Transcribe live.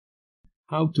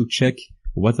how to check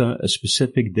whether a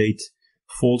specific date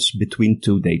falls between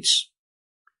two dates.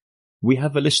 We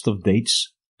have a list of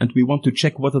dates, and we want to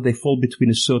check whether they fall between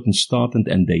a certain start and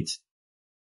end date.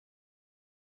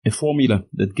 A formula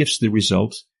that gives the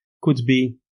result could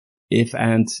be if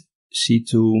and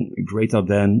C2 greater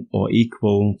than or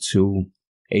equal to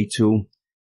A2,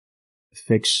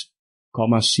 fix,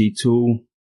 comma C2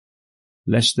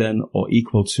 less than or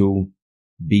equal to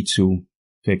B2,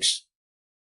 fix,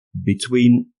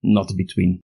 between, not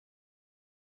between.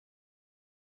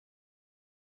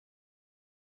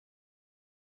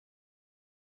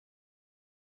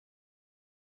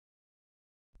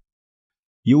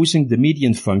 Using the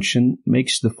median function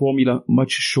makes the formula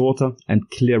much shorter and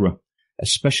clearer,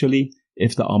 especially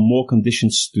if there are more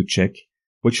conditions to check,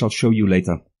 which I'll show you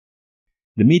later.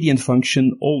 The median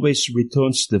function always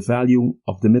returns the value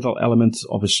of the middle element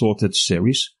of a sorted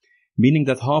series, meaning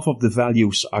that half of the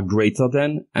values are greater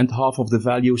than and half of the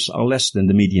values are less than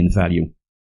the median value.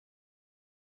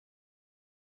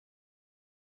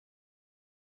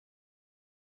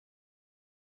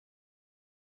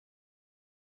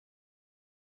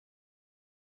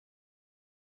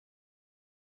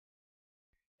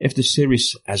 If the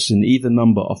series has an even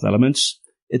number of elements,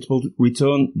 it will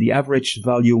return the average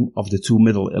value of the two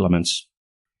middle elements.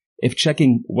 If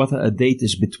checking whether a date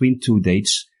is between two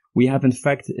dates, we have in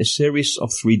fact a series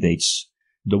of three dates,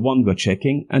 the one we're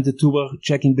checking and the two we're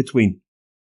checking between.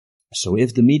 So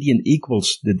if the median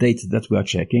equals the date that we are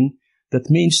checking, that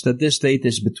means that this date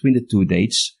is between the two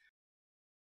dates.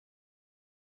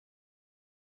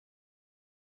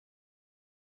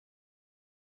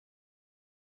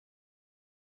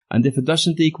 And if it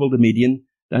doesn't equal the median,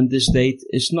 then this date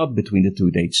is not between the two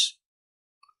dates.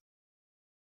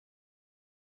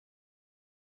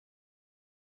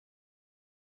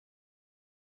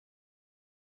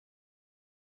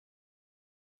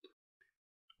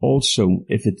 Also,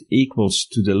 if it equals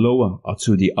to the lower or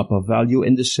to the upper value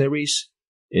in the series,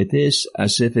 it is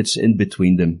as if it's in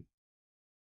between them.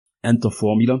 Enter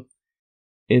formula.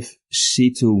 If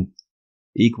C2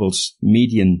 equals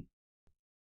median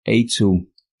A2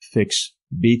 fix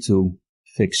B2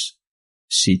 fix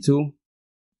C2,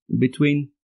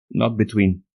 between, not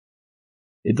between.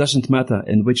 It doesn't matter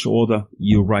in which order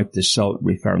you write the cell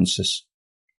references.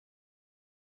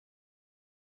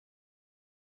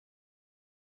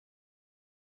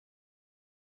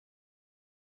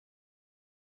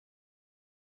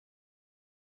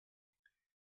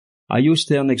 I used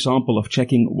here an example of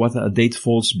checking whether a date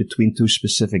falls between two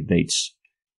specific dates.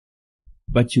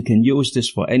 But you can use this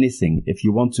for anything if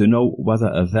you want to know whether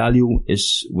a value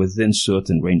is within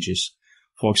certain ranges.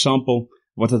 For example,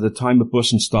 whether the time a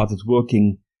person started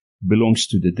working belongs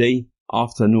to the day,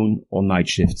 afternoon, or night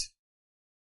shift.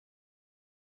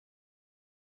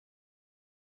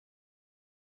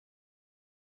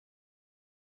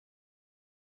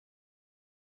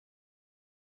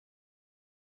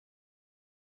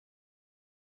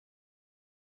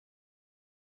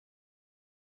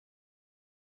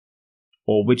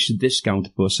 Or which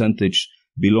discount percentage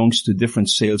belongs to different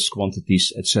sales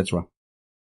quantities, etc.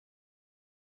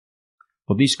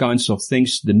 For these kinds of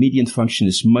things, the median function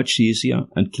is much easier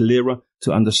and clearer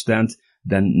to understand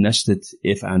than nested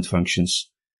if-and functions.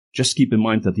 Just keep in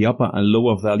mind that the upper and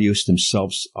lower values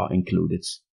themselves are included.